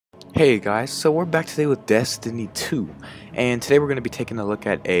Hey guys, so we're back today with Destiny 2, and today we're going to be taking a look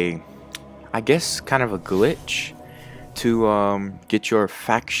at I guess kind of a glitch to get your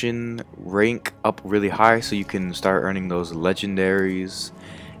faction rank up really high so you can start earning those legendaries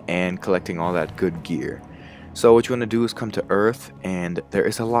and collecting all that good gear. So what you want to do is come to Earth, and there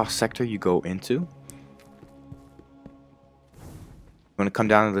is a lost sector you go into. You want to come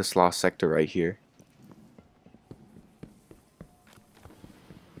down to this lost sector right here.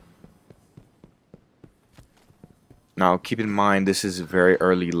 Now keep in mind this is a very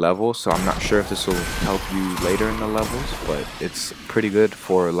early level, so I'm not sure if this will help you later in the levels, but it's pretty good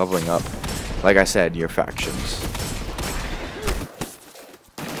for leveling up, like I said, your factions.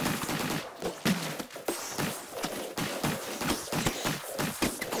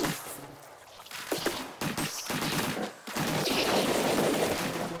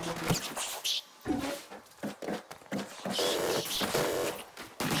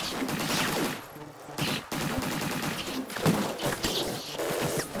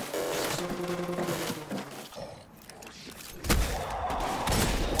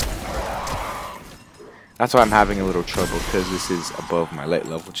 That's why I'm having a little trouble, because this is above my light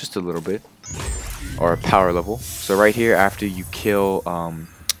level, just a little bit, or power level. So right here, after you kill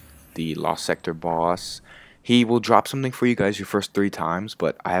the Lost Sector boss, he will drop something for you guys your first 3 times,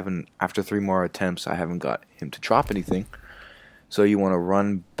 but after 3 more attempts, I haven't got him to drop anything. So you want to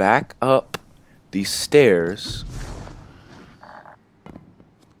run back up these stairs.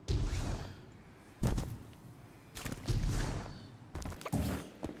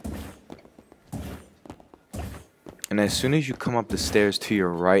 And as soon as you come up the stairs to your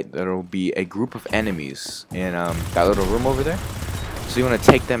right, there will be a group of enemies in that little room over there. So you want to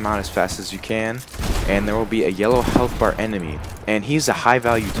take them out as fast as you can. And there will be a yellow health bar enemy. And he's a high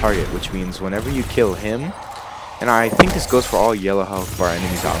value target, which means whenever you kill him, and I think this goes for all yellow health bar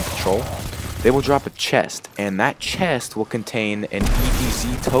enemies out on patrol, they will drop a chest. And that chest will contain an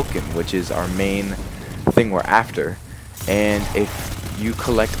EDZ token, which is our main thing we're after. And if you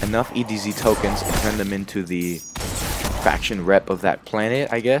collect enough EDZ tokens and turn them into the faction rep of that planet,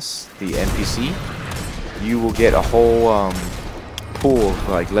 I guess, the NPC, you will get a whole pool of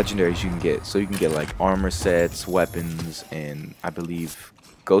like legendaries you can get. So you can get like armor sets, weapons, and I believe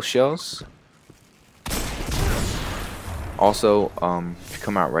ghost shells. Also, if you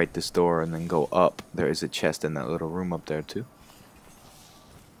come out right this door and then go up, there is a chest in that little room up there too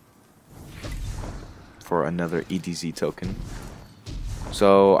for another EDZ token.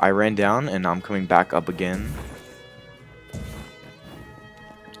 So I ran down and I'm coming back up again.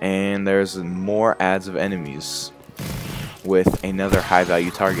 And there's more adds of enemies with another high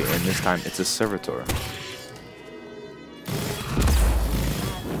value target, and this time it's a servitor.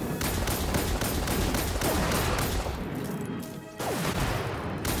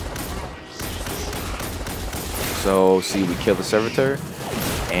 So see, we kill the servitor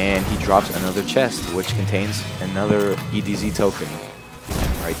and he drops another chest which contains another EDZ token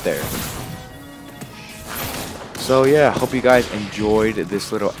right there. So yeah, hope you guys enjoyed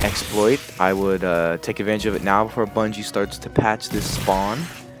this little exploit. I would take advantage of it now before Bungie starts to patch this spawn.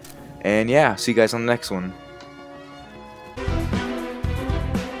 And yeah, see you guys on the next one.